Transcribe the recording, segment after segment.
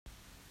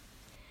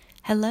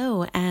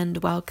Hello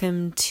and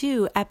welcome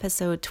to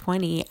episode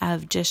 20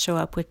 of Just Show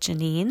Up with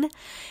Janine.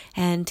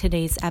 And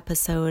today's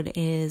episode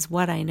is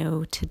What I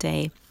Know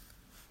Today.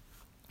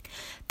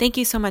 Thank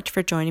you so much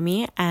for joining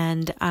me,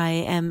 and I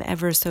am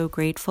ever so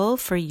grateful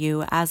for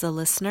you as a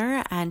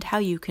listener and how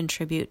you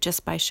contribute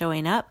just by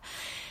showing up.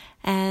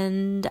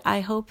 And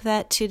I hope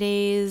that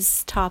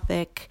today's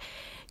topic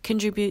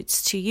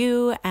contributes to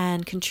you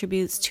and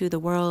contributes to the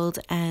world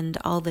and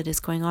all that is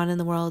going on in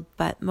the world,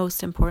 but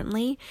most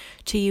importantly,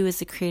 to you as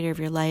the creator of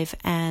your life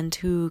and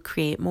who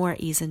create more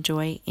ease and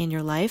joy in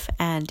your life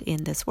and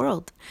in this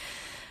world.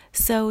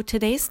 So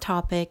today's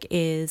topic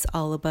is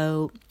all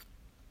about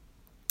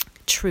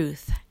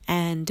truth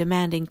and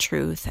demanding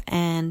truth,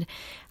 and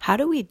how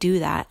do we do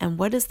that, and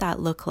what does that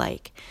look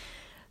like?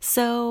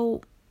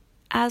 So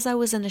as I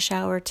was in the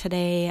shower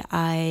today,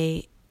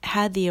 I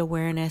had the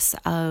awareness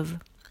of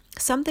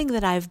something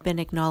that I've been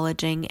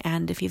acknowledging,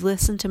 and if you've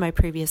listened to my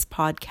previous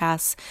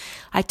podcasts,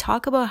 I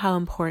talk about how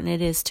important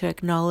it is to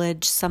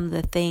acknowledge some of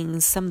the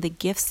things, some of the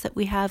gifts that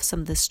we have,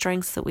 some of the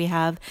strengths that we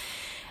have.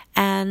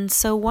 And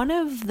so one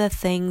of the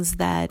things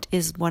that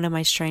is one of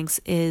my strengths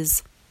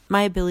is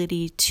my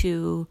ability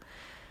to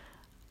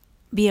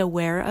be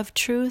aware of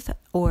truth,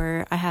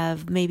 or I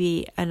have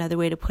maybe another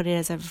way to put it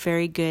as a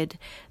very good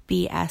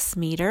BS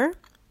meter.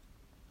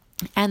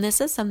 And this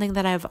is something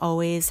that I've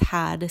always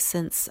had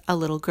since a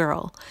little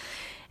girl.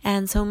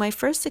 And so my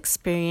first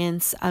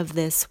experience of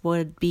this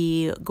would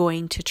be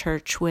going to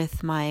church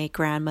with my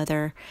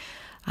grandmother.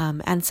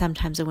 And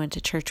sometimes I went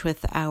to church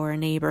with our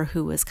neighbor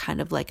who was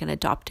kind of like an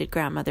adopted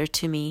grandmother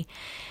to me.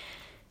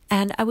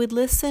 And I would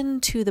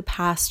listen to the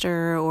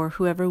pastor or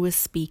whoever was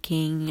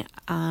speaking.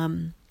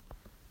 And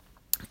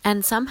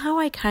somehow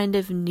I kind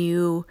of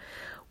knew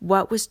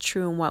what was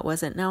true and what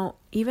wasn't. Now,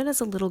 even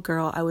as a little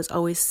girl, I was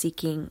always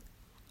seeking,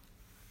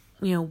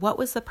 what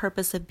was the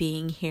purpose of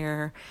being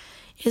here?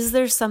 Is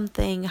there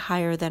something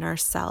higher than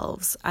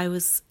ourselves?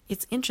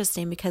 It's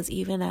interesting because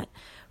even at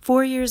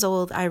 4 years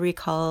old, I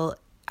recall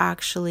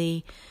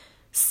actually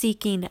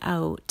seeking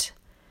out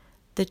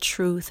the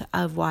truth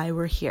of why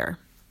we're here.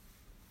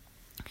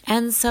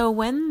 And so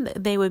when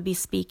they would be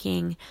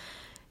speaking,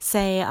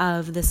 say,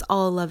 of this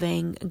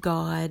all-loving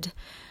God,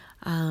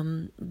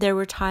 there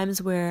were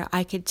times where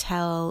I could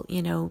tell,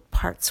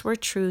 parts were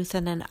truth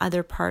and then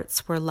other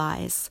parts were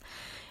lies.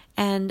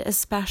 And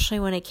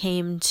especially when it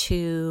came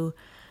to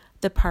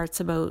the parts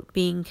about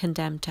being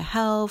condemned to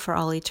hell for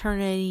all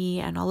eternity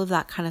and all of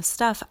that kind of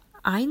stuff,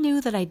 I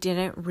knew that I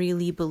didn't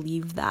really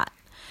believe that.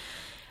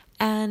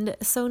 And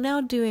so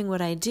now doing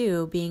what I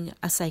do, being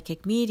a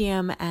psychic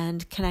medium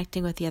and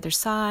connecting with the other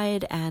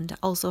side and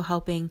also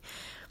helping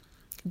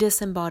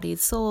disembodied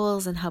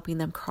souls and helping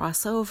them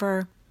cross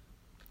over,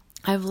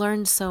 I've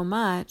learned so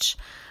much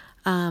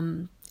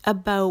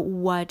about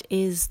what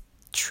is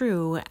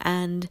true,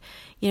 and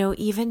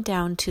even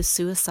down to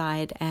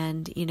suicide.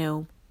 And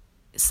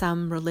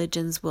some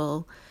religions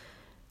will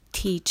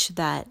teach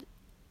that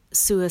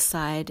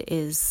suicide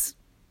is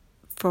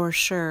for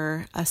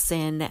sure a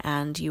sin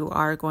and you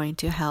are going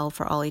to hell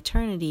for all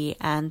eternity.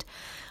 And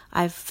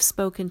I've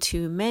spoken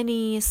to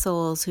many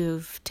souls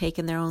who've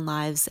taken their own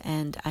lives,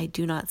 and I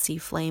do not see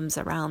flames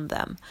around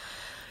them.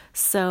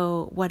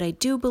 So what I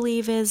do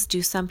believe is,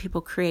 do some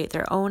people create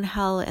their own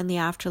hell in the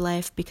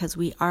afterlife? Because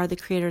we are the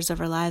creators of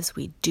our lives.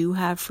 We do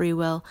have free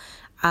will.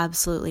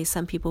 Absolutely.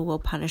 Some people will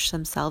punish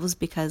themselves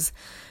because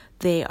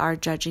they are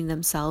judging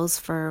themselves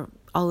for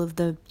all of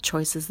the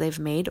choices they've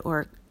made,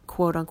 or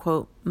quote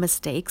unquote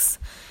mistakes,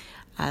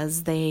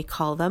 as they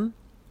call them,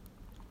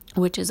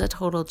 which is a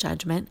total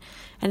judgment.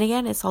 And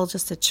again, it's all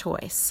just a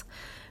choice.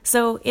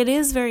 So it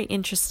is very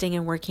interesting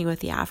in working with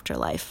the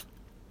afterlife.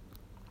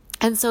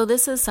 And so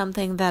this is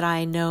something that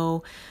I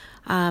know,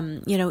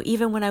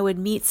 even when I would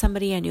meet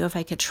somebody, I knew if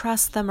I could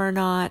trust them or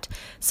not.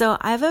 So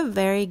I have a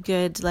very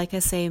good, like I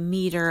say,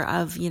 meter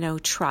of,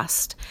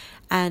 trust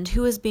and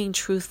who is being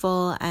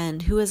truthful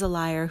and who is a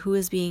liar, who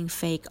is being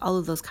fake, all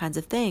of those kinds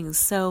of things.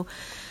 So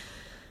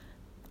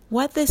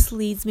what this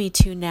leads me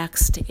to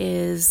next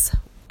is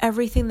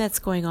everything that's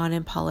going on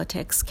in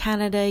politics,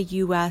 Canada,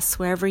 US,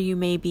 wherever you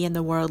may be in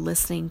the world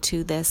listening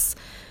to this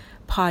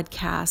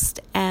podcast.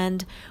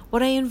 And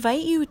what I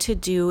invite you to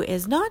do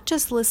is not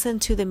just listen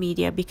to the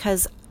media,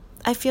 because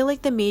I feel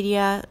like the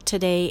media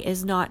today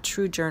is not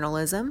true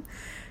journalism.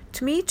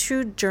 To me,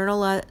 true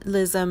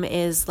journalism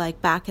is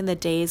like back in the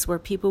days where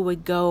people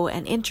would go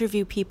and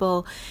interview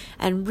people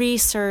and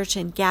research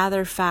and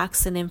gather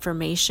facts and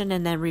information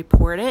and then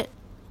report it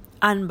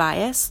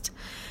unbiased.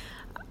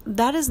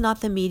 That is not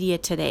the media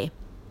today.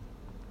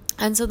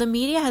 And so the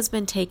media has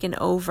been taken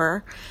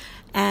over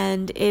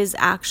and is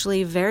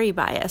actually very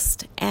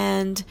biased.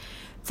 And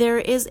there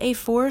is a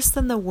force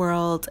in the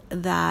world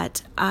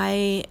that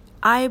I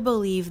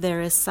believe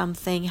there is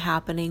something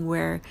happening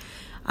where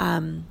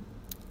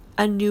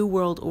a new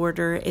world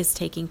order is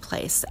taking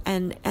place.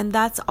 And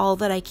that's all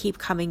that I keep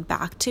coming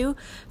back to.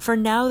 For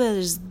now, that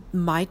is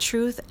my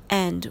truth,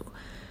 and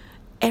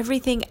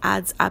everything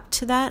adds up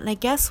to that. And I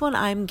guess when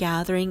I'm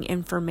gathering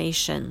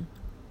information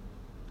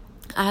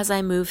as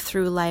I move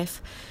through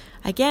life,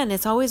 again,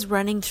 it's always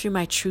running through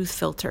my truth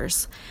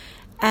filters.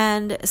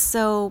 And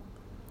so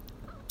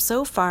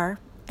far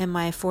in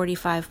my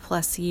 45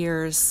 plus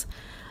years,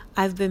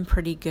 I've been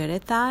pretty good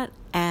at that.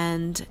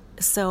 And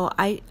so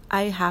I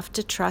have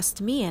to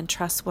trust me and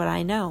trust what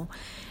I know,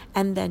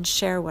 and then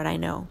share what I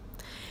know.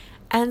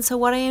 And so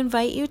what I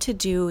invite you to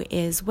do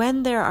is,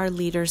 when there are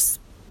leaders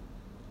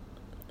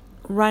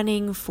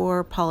running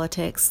for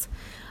politics,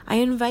 I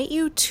invite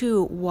you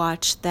to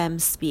watch them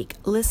speak.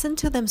 Listen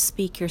to them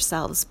speak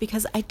yourselves,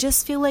 because I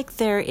just feel like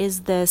there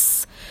is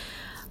this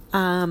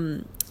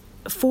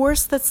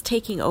force that's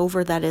taking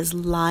over that is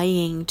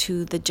lying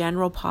to the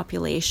general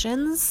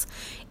populations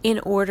in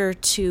order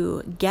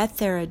to get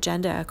their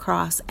agenda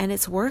across, and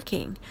it's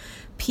working.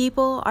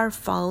 People are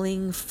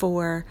falling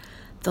for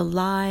the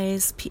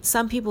lies.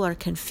 Some people are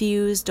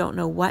confused, don't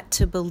know what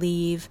to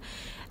believe,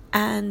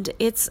 and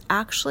it's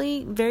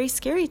actually very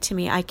scary to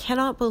me. I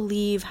cannot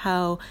believe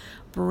how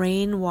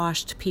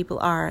brainwashed people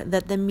are,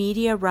 that the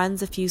media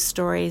runs a few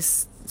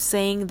stories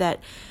saying that,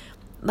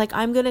 like,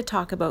 I'm going to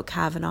talk about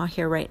Kavanaugh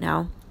here right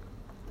now.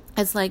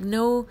 It's like,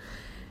 no,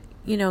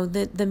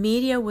 the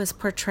media was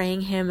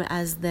portraying him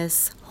as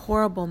this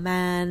horrible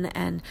man,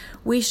 and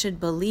we should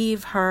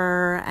believe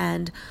her,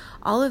 and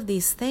all of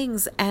these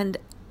things, and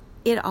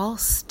it all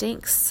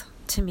stinks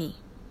to me.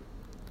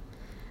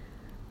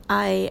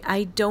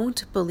 I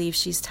don't believe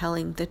she's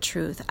telling the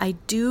truth. I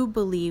do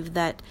believe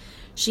that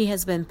she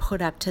has been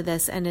put up to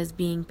this and is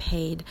being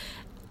paid.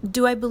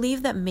 Do I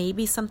believe that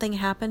maybe something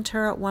happened to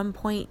her at one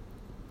point?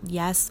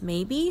 Yes,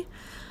 maybe.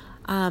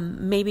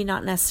 Maybe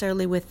not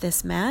necessarily with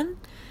this man.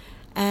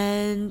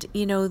 And,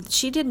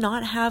 she did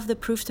not have the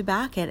proof to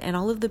back it. And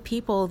all of the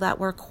people that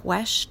were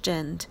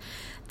questioned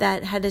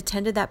that had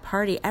attended that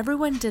party,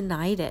 everyone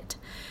denied it.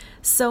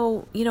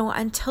 So,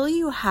 until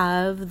you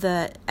have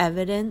the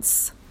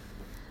evidence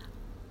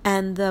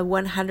and the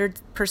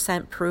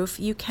 100% proof,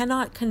 you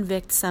cannot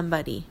convict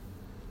somebody.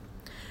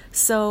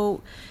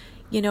 So,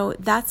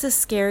 that's a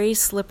scary,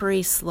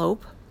 slippery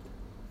slope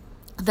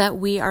that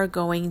we are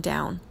going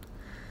down.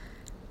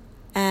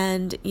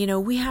 And,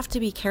 we have to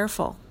be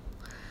careful.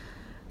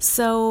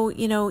 So,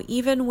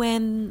 even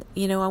when,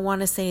 I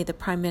want to say the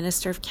Prime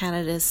Minister of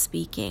Canada is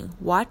speaking,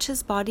 watch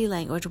his body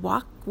language,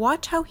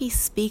 watch how he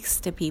speaks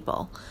to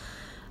people.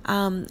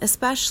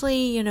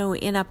 Especially,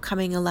 in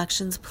upcoming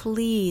elections,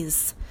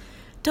 please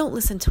don't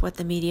listen to what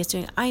the media is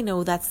doing. I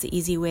know that's the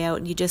easy way out,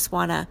 and you just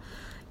want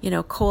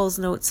to, Cole's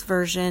Notes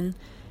version.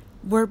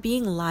 We're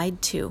being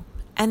lied to.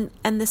 And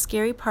the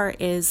scary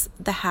part is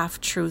the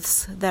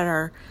half-truths that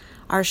are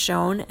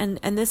shown.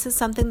 And this is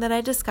something that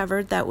I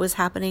discovered that was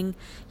happening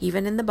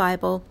even in the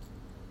Bible,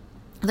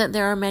 that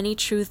there are many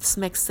truths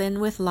mixed in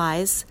with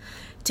lies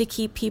to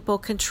keep people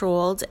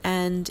controlled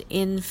and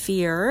in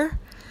fear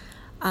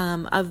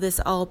of this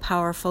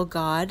all-powerful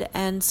God.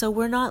 And so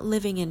we're not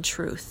living in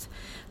truth.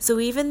 So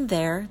even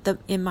there,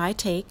 in my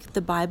take,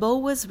 the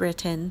Bible was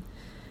written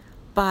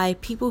by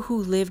people who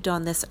lived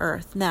on this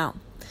earth. Now,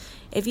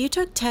 if you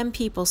took 10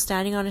 people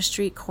standing on a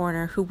street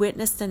corner who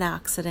witnessed an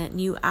accident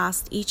and you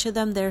asked each of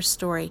them their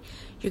story,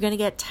 you're going to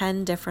get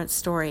 10 different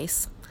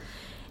stories.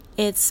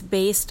 It's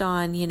based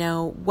on,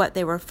 what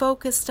they were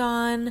focused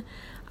on.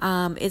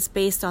 It's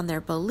based on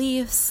their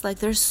beliefs. Like,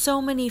 there's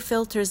so many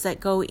filters that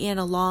go in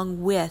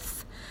along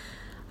with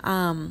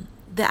the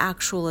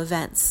actual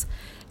events.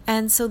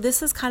 And so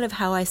this is kind of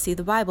how I see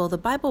the Bible. The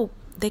Bible,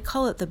 they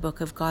call it the book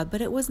of God,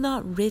 but it was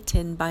not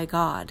written by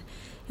God.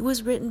 It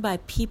was written by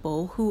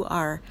people who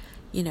are,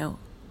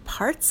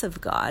 parts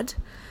of God.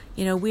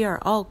 We are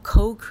all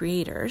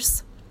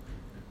co-creators,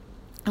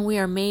 and we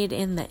are made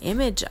in the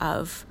image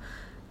of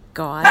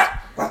God.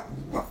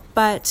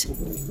 But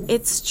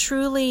it's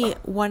truly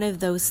one of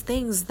those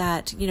things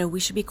that, we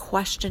should be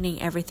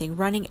questioning everything,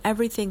 running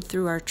everything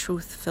through our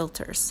truth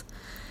filters.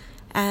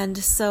 And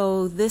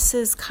so this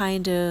is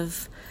kind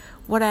of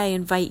what I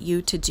invite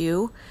you to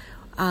do.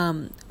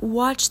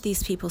 Watch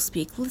these people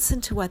speak,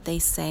 listen to what they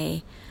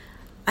say,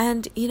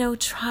 and,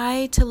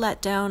 try to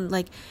let down,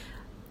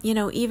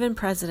 even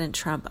President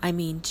Trump. I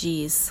mean,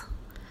 geez,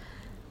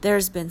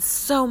 there's been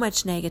so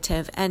much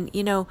negative, and,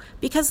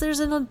 because there's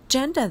an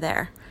agenda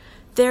there.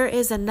 There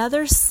is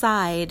another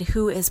side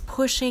who is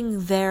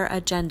pushing their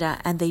agenda,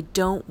 and they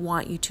don't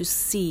want you to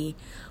see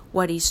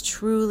what he's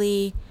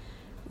truly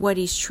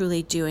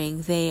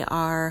doing. They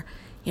are,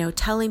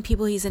 telling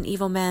people he's an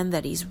evil man,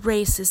 that he's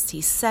racist,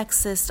 he's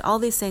sexist, all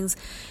these things.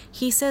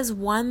 He says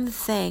one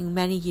thing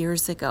many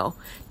years ago,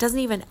 doesn't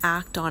even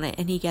act on it,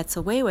 and he gets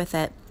away with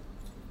it.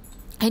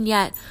 And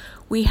yet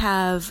we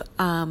have,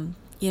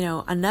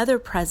 another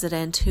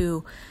president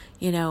who,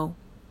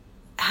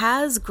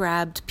 has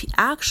grabbed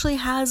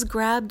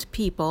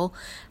people,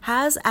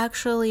 has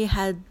actually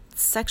had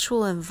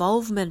sexual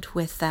involvement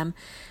with them,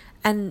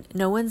 and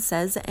no one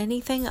says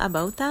anything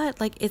about that.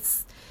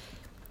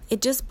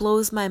 It just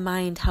blows my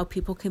mind how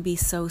people can be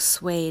so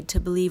swayed to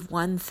believe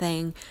one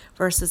thing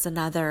versus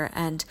another.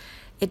 And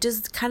it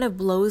just kind of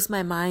blows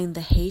my mind,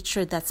 the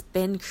hatred that's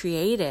been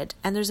created.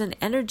 And there's an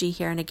energy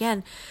here. And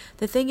again,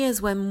 the thing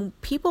is, when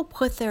people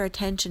put their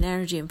attention,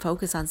 energy, and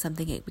focus on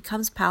something, it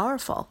becomes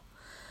powerful.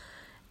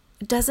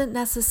 It doesn't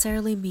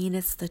necessarily mean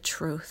it's the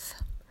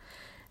truth.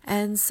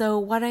 And so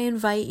what I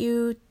invite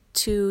you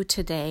to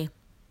today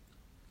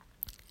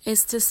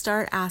is to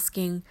start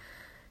asking,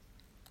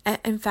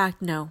 in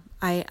fact, no,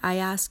 I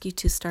ask you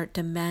to start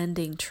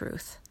demanding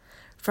truth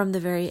from the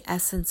very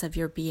essence of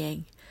your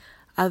being,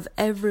 of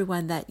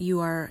everyone that you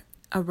are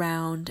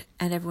around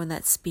and everyone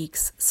that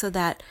speaks, so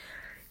that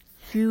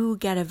you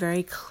get a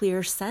very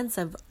clear sense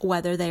of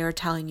whether they are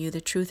telling you the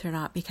truth or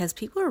not, because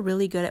people are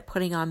really good at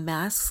putting on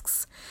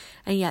masks,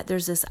 and yet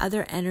there's this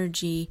other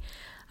energy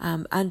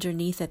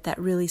underneath it that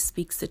really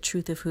speaks the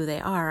truth of who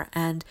they are.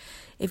 And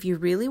if you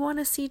really want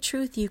to see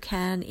truth, you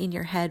can in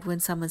your head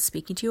when someone's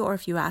speaking to you, or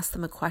if you ask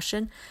them a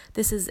question.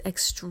 This is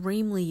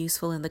extremely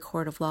useful in the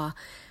court of law.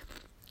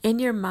 In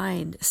your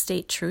mind,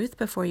 state truth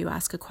before you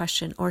ask a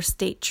question, or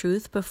state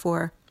truth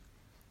before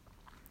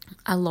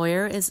a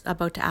lawyer is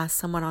about to ask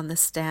someone on the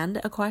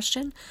stand a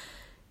question.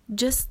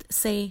 Just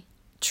say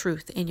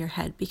truth in your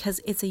head,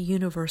 because it's a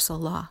universal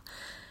law.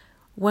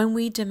 When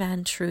we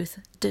demand truth,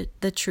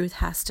 the truth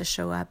has to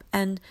show up.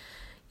 And,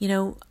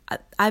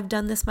 I've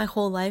done this my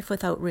whole life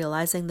without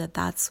realizing that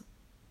that's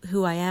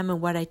who I am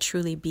and what I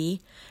truly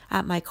be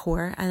at my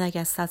core. And I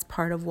guess that's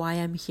part of why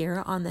I'm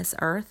here on this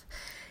earth,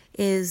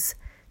 is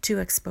to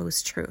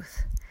expose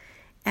truth.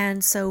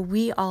 And so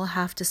we all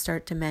have to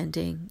start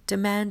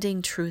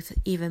demanding truth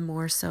even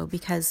more so,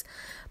 because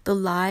the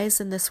lies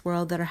in this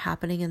world that are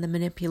happening and the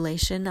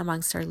manipulation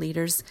amongst our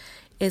leaders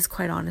is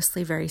quite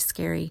honestly very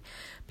scary,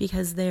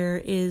 because there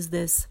is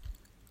this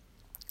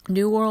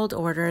new world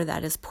order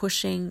that is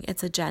pushing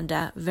its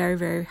agenda very,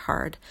 very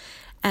hard.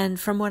 And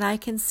from what I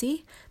can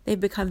see, they've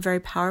become very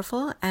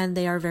powerful and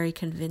they are very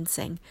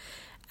convincing.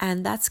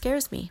 And that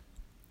scares me.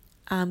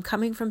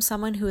 Coming from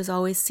someone who has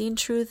always seen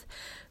truth,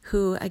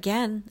 who,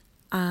 again,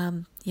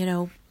 when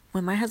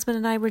my husband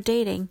and I were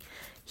dating,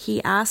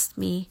 he asked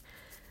me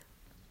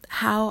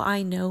how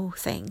I know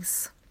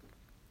things.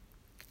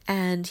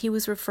 And he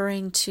was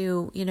referring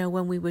to,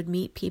 when we would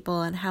meet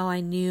people and how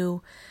I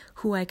knew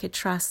who I could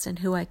trust and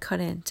who I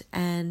couldn't.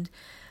 And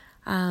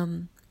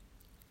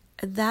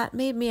that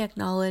made me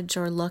acknowledge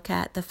or look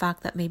at the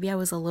fact that maybe I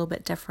was a little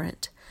bit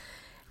different.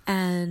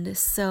 And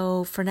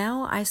so for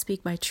now, I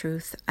speak my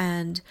truth,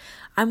 and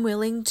I'm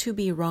willing to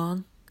be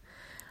wrong.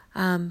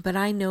 But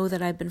I know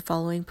that I've been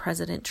following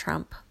President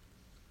Trump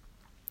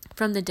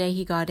from the day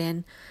he got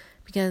in,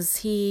 because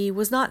he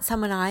was not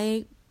someone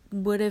I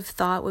would have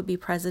thought would be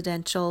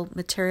presidential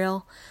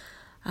material.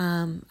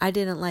 I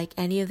didn't like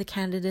any of the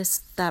candidates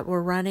that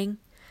were running.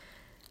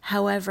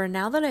 However,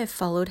 now that I've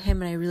followed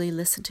him and I really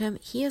listen to him,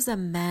 he is a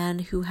man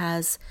who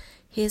has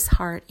his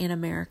heart in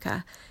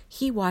America.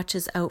 He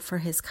watches out for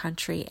his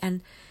country.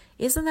 And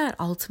isn't that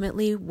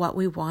ultimately what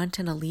we want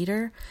in a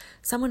leader?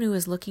 Someone who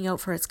is looking out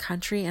for its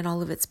country and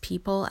all of its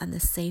people and the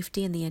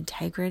safety and the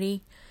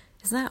integrity.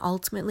 Isn't that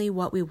ultimately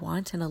what we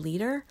want in a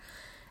leader?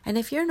 And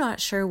if you're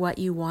not sure what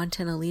you want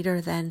in a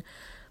leader, then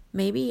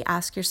maybe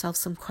ask yourself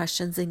some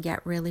questions and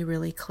get really,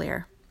 really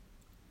clear.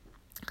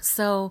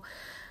 So,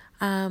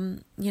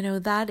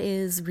 that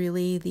is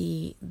really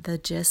the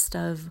gist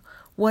of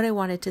what I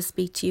wanted to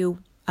speak to you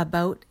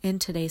about in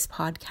today's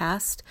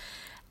podcast.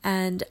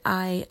 And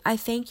I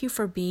thank you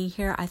for being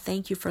here. I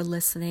thank you for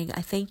listening.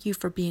 I thank you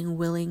for being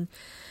willing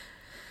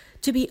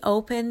to be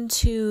open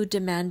to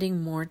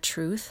demanding more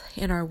truth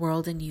in our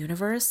world and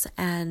universe.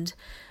 And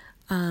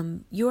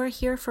you are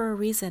here for a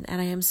reason,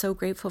 and I am so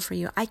grateful for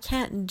you. I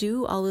can't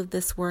do all of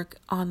this work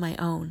on my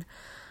own.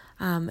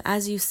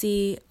 As you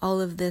see,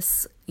 all of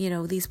this,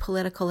 these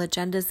political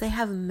agendas, they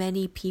have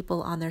many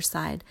people on their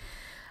side.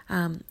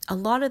 A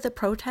lot of the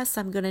protests,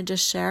 I'm going to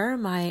just share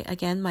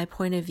my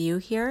point of view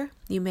here.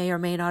 You may or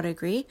may not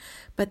agree,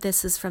 but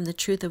this is from the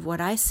truth of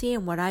what I see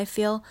and what I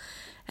feel.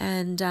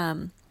 And,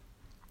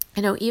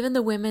 even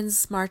the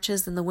women's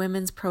marches and the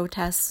women's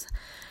protests,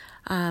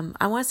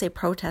 I want to say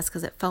protests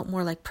because it felt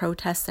more like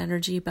protest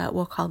energy, but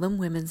we'll call them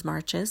women's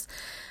marches.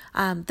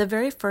 The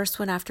very first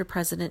one after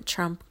President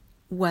Trump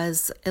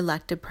was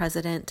elected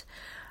president,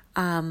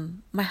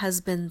 my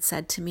husband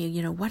said to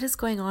me, what is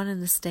going on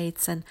in the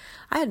States? And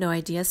I had no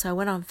idea. So I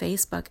went on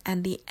Facebook,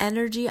 and the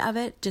energy of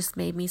it just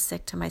made me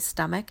sick to my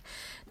stomach.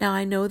 Now,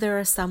 I know there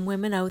are some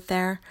women out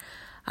there,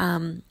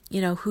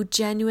 who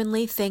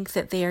genuinely think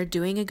that they are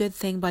doing a good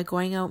thing by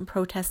going out and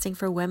protesting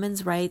for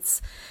women's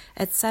rights,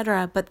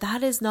 etc. But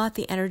that is not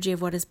the energy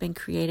of what has been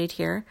created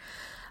here.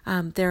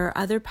 There are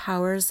other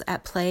powers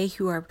at play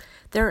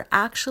they're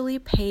actually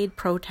paid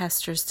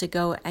protesters to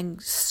go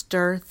and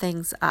stir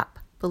things up,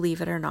 believe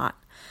it or not.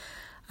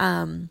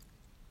 And,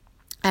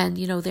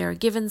 they're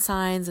given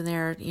signs and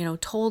they're,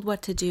 told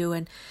what to do.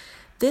 And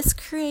this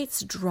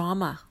creates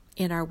drama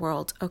in our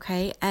world,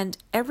 okay? And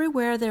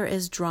everywhere there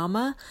is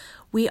drama,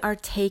 we are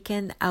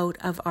taken out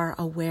of our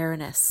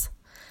awareness.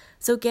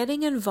 So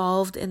getting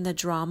involved in the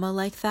drama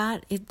like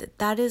that,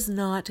 that is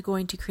not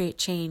going to create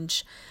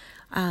change.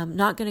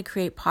 not going to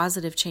create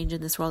positive change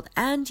in this world.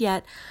 And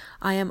yet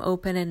I am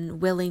open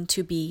and willing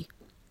to be,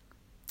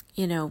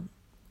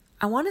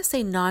 I want to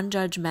say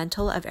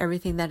non-judgmental of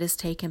everything that has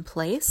taken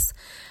place.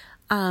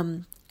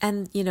 And,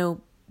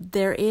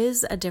 there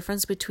is a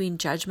difference between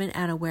judgment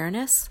and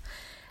awareness,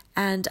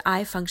 and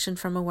I function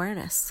from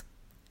awareness.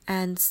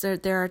 And so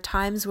there are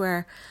times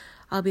where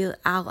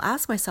I'll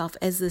ask myself,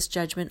 is this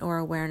judgment or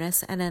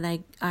awareness? And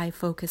then I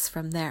focus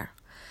from there.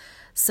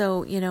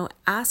 So,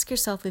 ask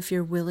yourself if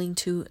you're willing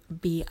to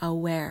be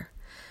aware.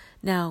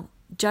 Now,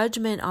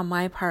 judgment on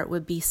my part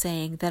would be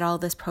saying that all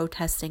this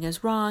protesting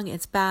is wrong,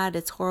 it's bad,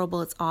 it's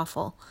horrible, it's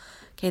awful.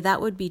 Okay,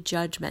 that would be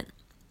judgment.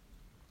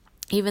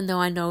 Even though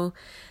I know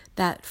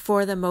that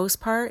for the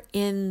most part,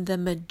 in the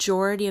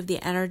majority of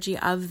the energy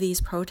of these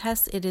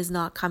protests, it is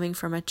not coming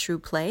from a true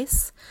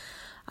place.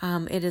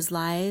 It is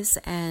lies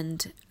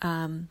and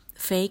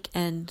fake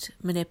and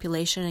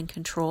manipulation and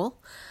control.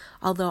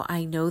 Although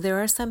I know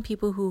there are some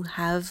people who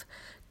have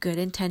good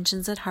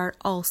intentions at heart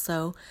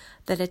also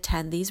that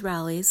attend these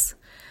rallies.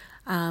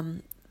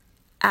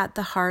 At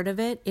the heart of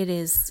it,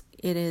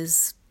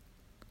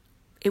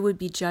 it would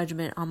be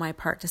judgment on my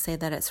part to say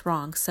that it's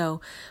wrong.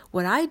 So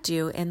what I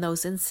do in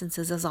those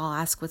instances is I'll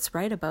ask what's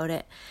right about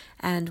it.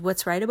 And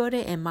what's right about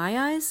it in my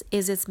eyes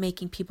is it's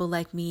making people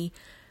like me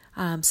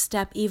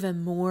step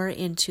even more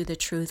into the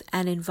truth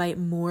and invite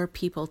more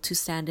people to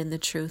stand in the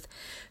truth,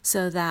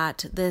 so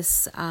that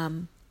this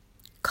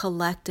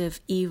collective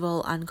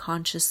evil,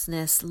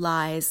 unconsciousness,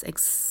 lies,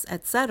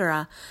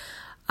 etc.,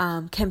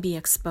 can be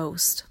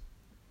exposed.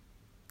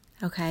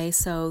 Okay,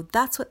 so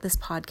that's what this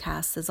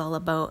podcast is all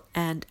about.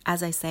 And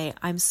as I say,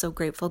 I'm so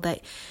grateful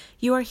that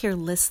you are here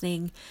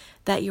listening,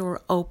 that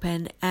you're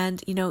open,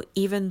 and,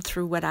 even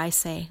through what I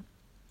say.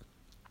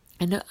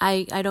 And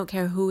I don't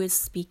care who is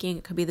speaking.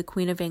 It could be the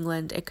Queen of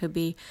England. It could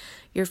be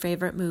your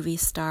favorite movie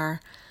star.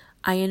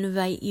 I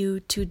invite you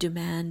to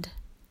demand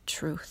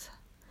truth.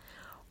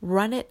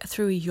 Run it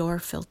through your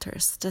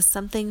filters. Does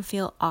something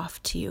feel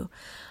off to you?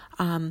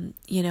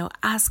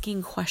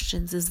 Asking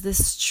questions. Is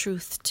this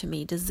truth to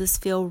me? Does this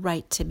feel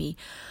right to me?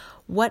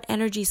 What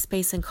energy,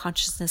 space, and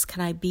consciousness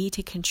can I be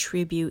to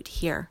contribute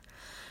here?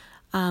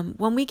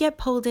 When we get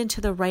pulled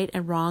into the right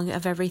and wrong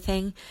of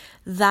everything,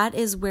 that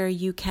is where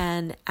you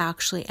can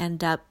actually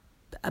end up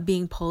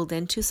being pulled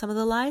into some of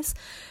the lies.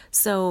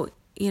 So,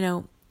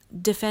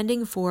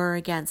 defending for or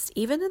against,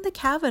 even in the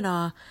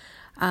Kavanaugh,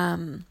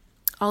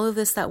 all of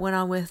this that went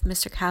on with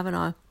Mr.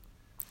 Kavanaugh,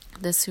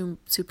 the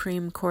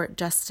Supreme Court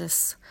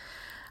Justice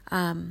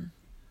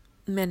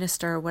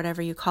minister,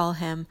 whatever you call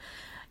him,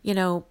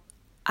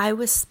 I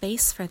was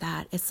space for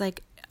that. It's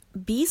like,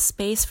 be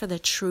space for the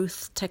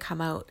truth to come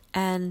out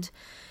and,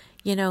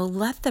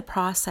 let the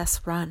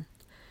process run.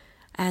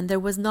 And there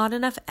was not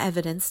enough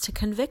evidence to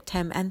convict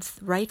him, and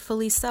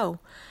rightfully so.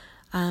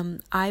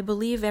 I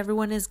believe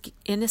everyone is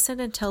innocent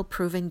until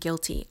proven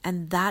guilty,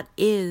 and that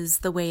is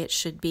the way it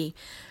should be.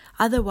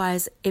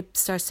 Otherwise, it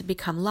starts to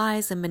become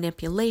lies and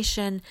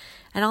manipulation,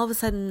 and all of a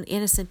sudden,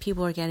 innocent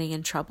people are getting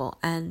in trouble,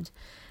 and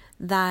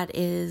that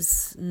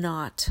is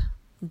not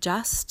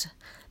just.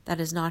 That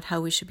is not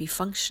how we should be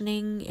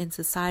functioning in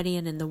society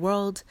and in the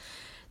world.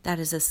 That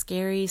is a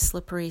scary,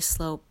 slippery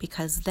slope,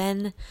 because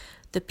then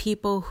the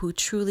people who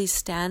truly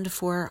stand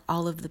for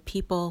all of the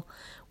people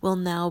will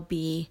now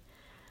be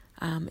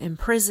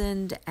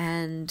imprisoned,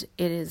 and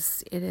it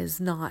is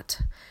not.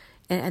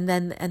 And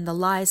the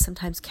lies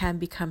sometimes can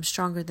become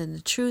stronger than the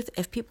truth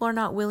if people are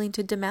not willing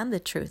to demand the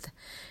truth.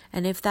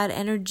 And if that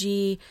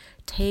energy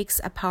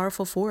takes a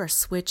powerful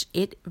force, which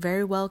it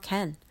very well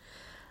can,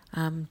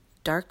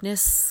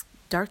 darkness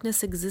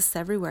exists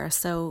everywhere.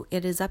 So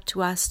it is up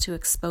to us to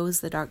expose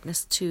the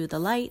darkness to the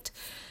light,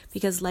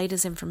 because light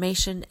is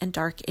information and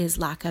dark is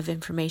lack of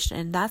information.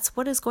 And that's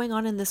what is going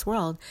on in this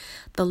world.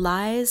 The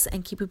lies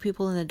and keeping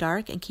people in the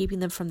dark and keeping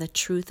them from the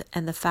truth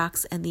and the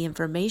facts and the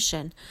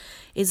information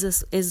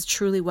is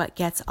truly what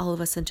gets all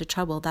of us into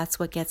trouble. That's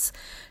what gets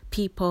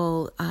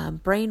people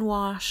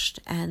brainwashed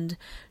and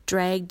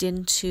dragged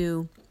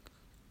into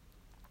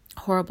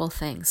horrible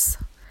things.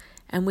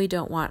 And we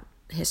don't want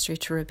history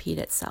to repeat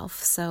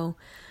itself. So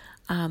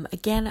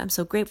again, I'm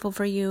so grateful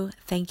for you.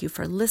 Thank you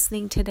for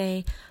listening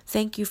today.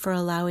 Thank you for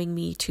allowing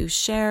me to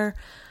share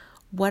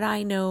what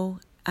I know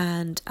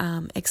and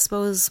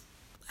expose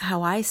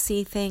how I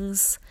see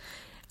things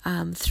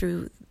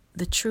through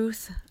the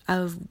truth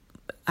of,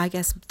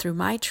 through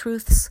my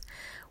truths,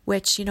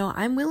 which,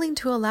 I'm willing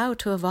to allow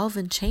to evolve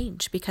and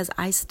change, because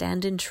I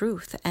stand in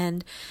truth.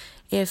 And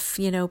if,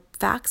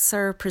 facts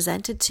are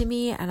presented to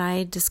me and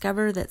I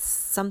discover that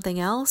something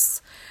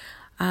else,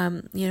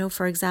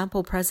 for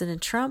example,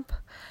 President Trump,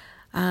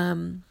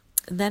 then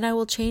I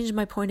will change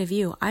my point of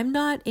view. I'm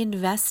not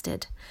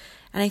invested.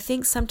 And I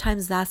think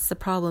sometimes that's the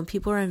problem.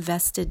 People are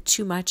invested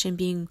too much in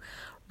being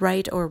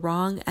right or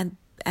wrong,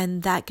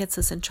 and that gets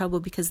us in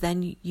trouble, because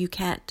then you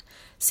can't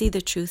see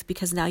the truth,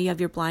 because now you have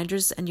your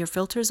blinders and your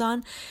filters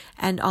on,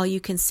 and all you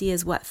can see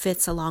is what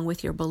fits along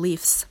with your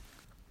beliefs.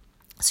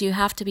 So you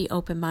have to be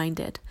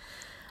open-minded.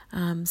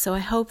 So I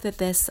hope that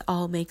this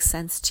all makes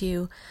sense to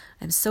you.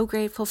 I'm so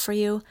grateful for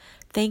you.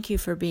 Thank you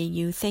for being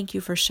you. Thank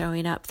you for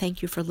showing up.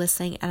 Thank you for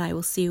listening. And I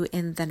will see you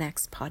in the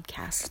next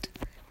podcast.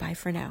 Bye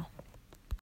for now.